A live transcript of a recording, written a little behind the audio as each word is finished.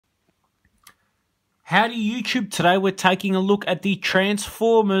Howdy YouTube, today we're taking a look at the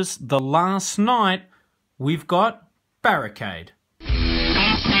Transformers The Last Night. We've got Barricade.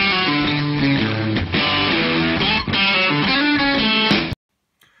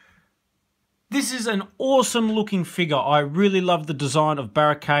 This is an awesome looking figure. I really love the design of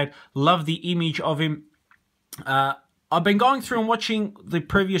Barricade, love the image of him. I've been going through and watching the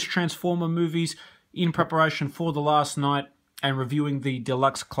previous Transformer movies in preparation for The Last Night and reviewing the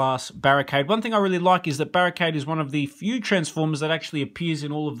Deluxe class Barricade. One thing I really like is that Barricade is one of the few Transformers that actually appears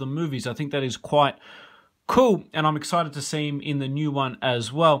in all of the movies. I think that is quite cool, and I'm excited to see him in the new one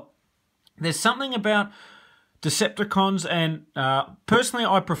as well. There's something about Decepticons, and personally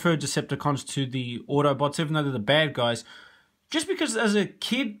I prefer Decepticons to the Autobots, even though they're the bad guys, just because as a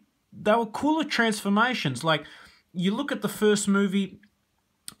kid they were cooler transformations. Like, you look at the first movie,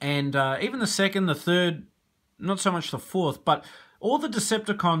 and even the second, the third, not so much the fourth, but all the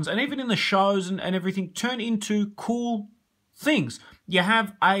Decepticons, and even in the shows and everything, turn into cool things. You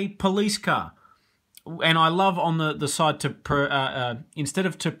have a police car, and I love on the side to, instead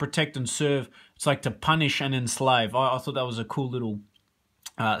of to protect and serve, it's like to punish and enslave. I thought that was a cool little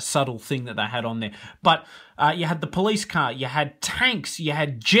subtle thing that they had on there. But you had the police car, you had tanks, you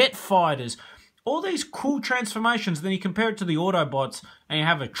had jet fighters, all these cool transformations. Then you compare it to the Autobots, and you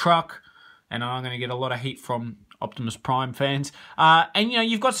have a truck, and I'm going to get a lot of heat from Optimus Prime fans. And, you know,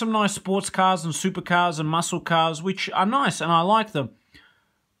 you've got some nice sports cars and supercars and muscle cars, which are nice, and I like them.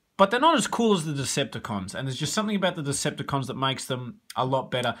 But they're not as cool as the Decepticons, and there's just something about the Decepticons that makes them a lot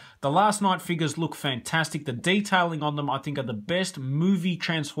better. The Last Night figures look fantastic. The detailing on them, I think, are the best movie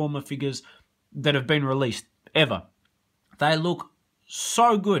Transformer figures that have been released ever. They look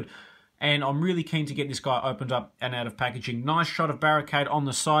so good. And I'm really keen to get this guy opened up and out of packaging. Nice shot of Barricade on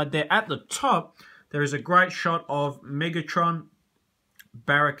the side there. At the top, there is a great shot of Megatron,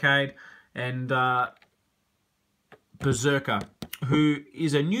 Barricade, and Berserker, who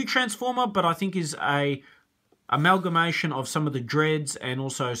is a new Transformer, but I think is a amalgamation of some of the Dreads and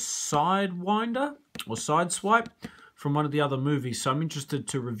also Sidewinder or Sideswipe from one of the other movies. So I'm interested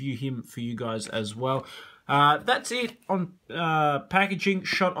to review him for you guys as well. That's it on packaging.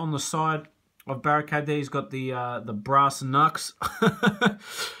 Shot on the side of Barricade there. He's got the brass knucks.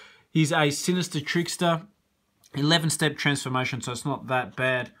 He's a sinister trickster. 11-step transformation, so it's not that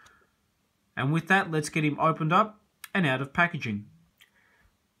bad. And with that, let's get him opened up and out of packaging.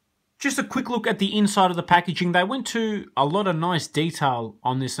 Just a quick look at the inside of the packaging. They went to a lot of nice detail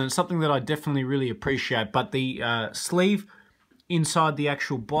on this, and it's something that I definitely really appreciate. But the sleeve inside the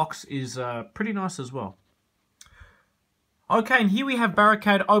actual box is pretty nice as well. Okay, and here we have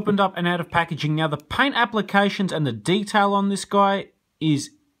Barricade opened up and out of packaging. Now, the paint applications and the detail on this guy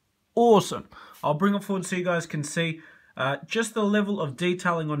is awesome. I'll bring it forward so you guys can see. Just the level of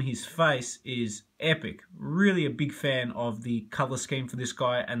detailing on his face is epic. Really a big fan of the color scheme for this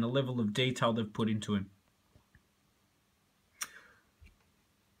guy and the level of detail they've put into him.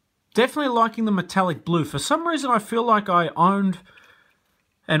 Definitely liking the metallic blue. For some reason, I feel like I owned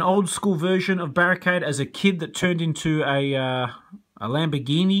an old school version of Barricade as a kid that turned into a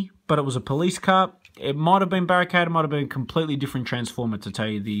Lamborghini, but it was a police car. It might have been Barricade, it might have been a completely different Transformer, to tell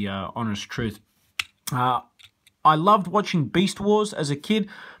you the honest truth. I loved watching Beast Wars as a kid,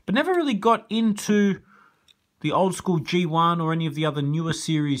 but never really got into the old school G1 or any of the other newer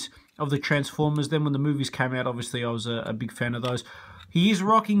series of the Transformers. Then when the movies came out, obviously I was a big fan of those. He is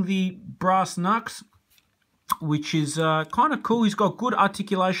rocking the brass knucks, which is kind of cool. He's got good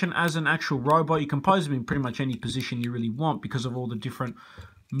articulation as an actual robot. You can pose him in pretty much any position you really want because of all the different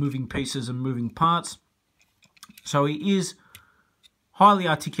moving pieces and moving parts. So he is highly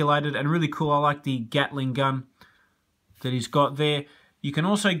articulated and really cool. I like the Gatling gun that he's got there. You can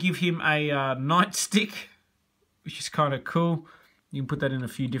also give him a nightstick, which is kind of cool. You can put that in a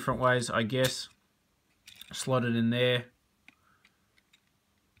few different ways, I guess. Slot it in there.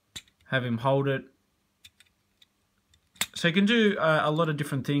 Have him hold it. So you can do a lot of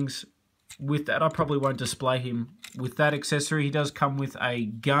different things with that. I probably won't display him with that accessory. He does come with a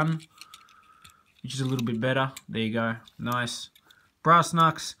gun, which is a little bit better. There you go. Nice. Brass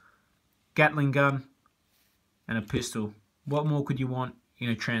knucks, Gatling gun, and a pistol. What more could you want in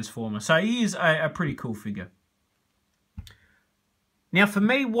a Transformer? So he is a pretty cool figure. Now for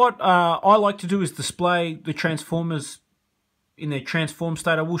me, what I like to do is display the Transformers in their transform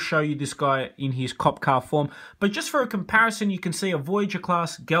state. I will show you this guy in his cop car form. But just for a comparison, you can see a Voyager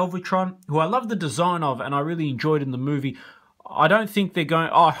class Galvatron, who I love the design of and I really enjoyed in the movie. I don't think they're going...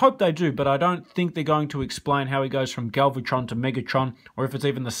 Oh, I hope they do, but I don't think they're going to explain how he goes from Galvatron to Megatron, or if it's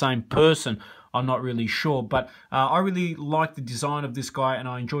even the same person. I'm not really sure. But I really like the design of this guy, and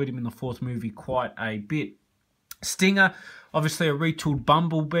I enjoyed him in the fourth movie quite a bit. Stinger, obviously a retooled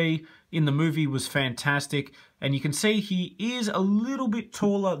Bumblebee in the movie, was fantastic. And you can see he is a little bit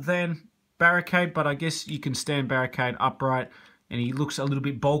taller than Barricade, but I guess you can stand Barricade upright, and he looks a little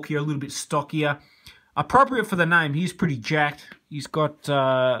bit bulkier, a little bit stockier. Appropriate for the name. He's pretty jacked. He's got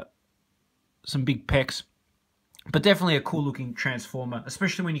some big pecs. But definitely a cool looking Transformer,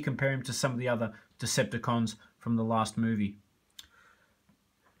 especially when you compare him to some of the other Decepticons from the last movie.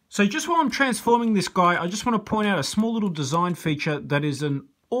 So just while I'm transforming this guy, I just want to point out a small little design feature that is an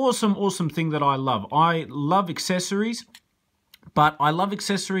awesome thing that I love. I love accessories, but I love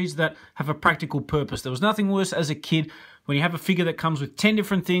accessories that have a practical purpose. There was nothing worse as a kid when you have a figure that comes with 10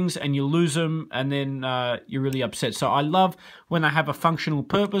 different things and you lose them, and then you're really upset. So I love when they have a functional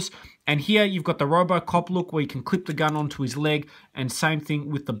purpose. And here you've got the RoboCop look where you can clip the gun onto his leg, and same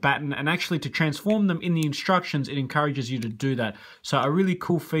thing with the baton. And actually to transform them in the instructions, it encourages you to do that. So a really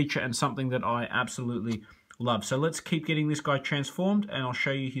cool feature and something that I absolutely love. So let's keep getting this guy transformed, and I'll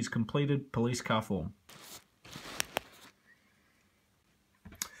show you his completed police car form.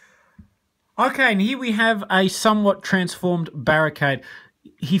 Okay, and here we have a somewhat transformed Barricade.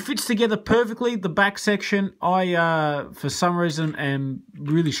 He fits together perfectly. The back section, I, for some reason, am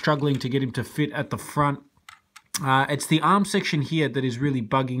really struggling to get him to fit at the front. It's the arm section here that is really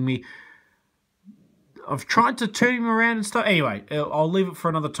bugging me. I've tried to turn him around and stuff. Anyway, I'll leave it for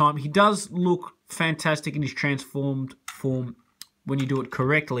another time. He does look fantastic in his transformed form when you do it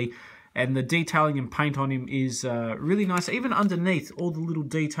correctly. And the detailing and paint on him is really nice. Even underneath, all the little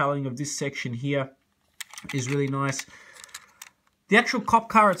detailing of this section here is really nice. The actual cop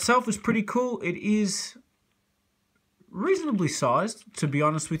car itself is pretty cool. It is reasonably sized, to be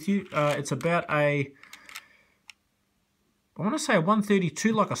honest with you. It's about a, I want to say a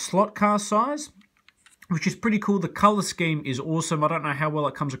 132, like a slot car size, which is pretty cool. The color scheme is awesome. I don't know how well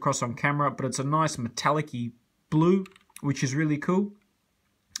it comes across on camera, but it's a nice metallic-y blue, which is really cool.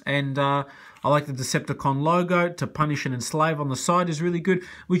 And I like the Decepticon logo. To punish and enslave on the side is really good,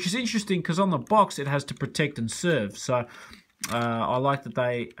 which is interesting because on the box it has to protect and serve. So I like that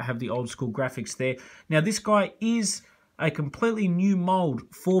they have the old school graphics there. Now this guy is a completely new mold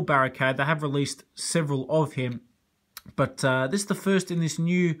for Barricade. They have released several of him, but this is the first in this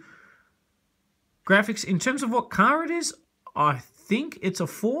new graphics. In terms of what car it is, I think it's a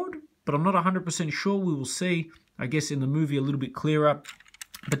Ford, but I'm not 100% sure. We will see, I guess, in the movie a little bit clearer.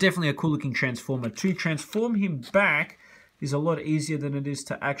 But definitely a cool looking Transformer. To transform him back is a lot easier than it is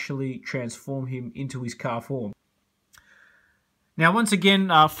to actually transform him into his car form. Now, once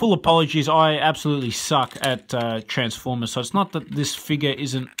again, full apologies. I absolutely suck at Transformers. So it's not that this figure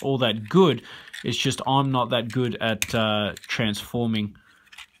isn't all that good. It's just I'm not that good at transforming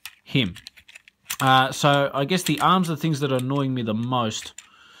him. So I guess the arms are the things that are annoying me the most.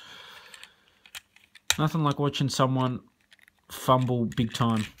 Nothing like watching someone fumble big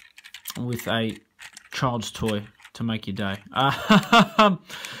time with a child's toy to make your day.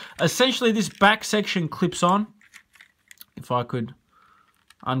 Essentially, this back section clips on. If I could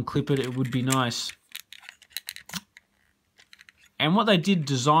unclip it, it would be nice. And what they did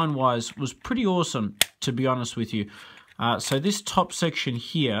design-wise was pretty awesome, to be honest with you. So this top section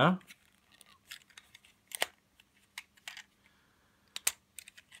here,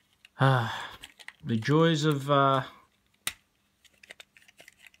 the joys of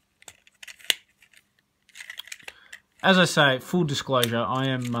as I say, full disclosure, I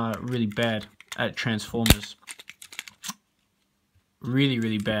am really bad at Transformers.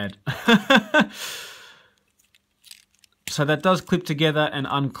 Really bad. So that does clip together and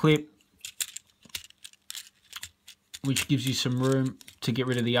unclip, which gives you some room to get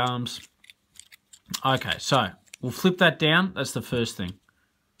rid of the arms. Okay, so we'll flip that down. That's the first thing.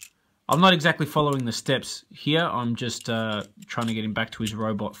 I'm not exactly following the steps here. I'm just trying to get him back to his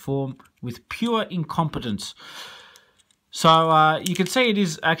robot form with pure incompetence. So you can see it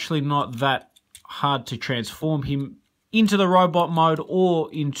is actually not that hard to transform him into the robot mode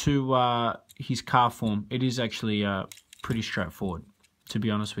or into his car form. It is actually pretty straightforward, to be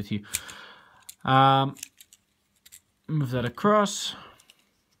honest with you. Move that across.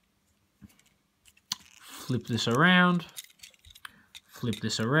 Flip this around. Flip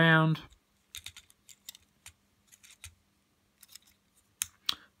this around.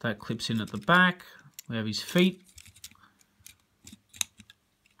 That clips in at the back. We have his feet.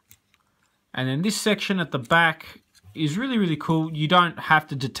 And then this section at the back is really cool. You don't have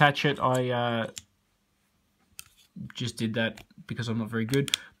to detach it. I just did that because I'm not very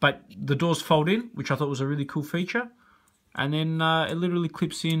good. But the doors fold in, which I thought was a really cool feature. And then it literally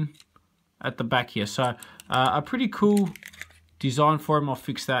clips in at the back here. So a pretty cool design for him. I'll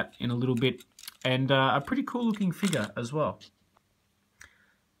fix that in a little bit. And a pretty cool looking figure as well.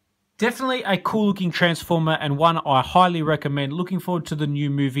 Definitely a cool looking Transformer and one I highly recommend. Looking forward to the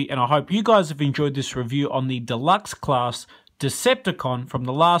new movie, and I hope you guys have enjoyed this review on the Deluxe class Decepticon from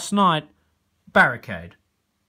the last night, Barricade.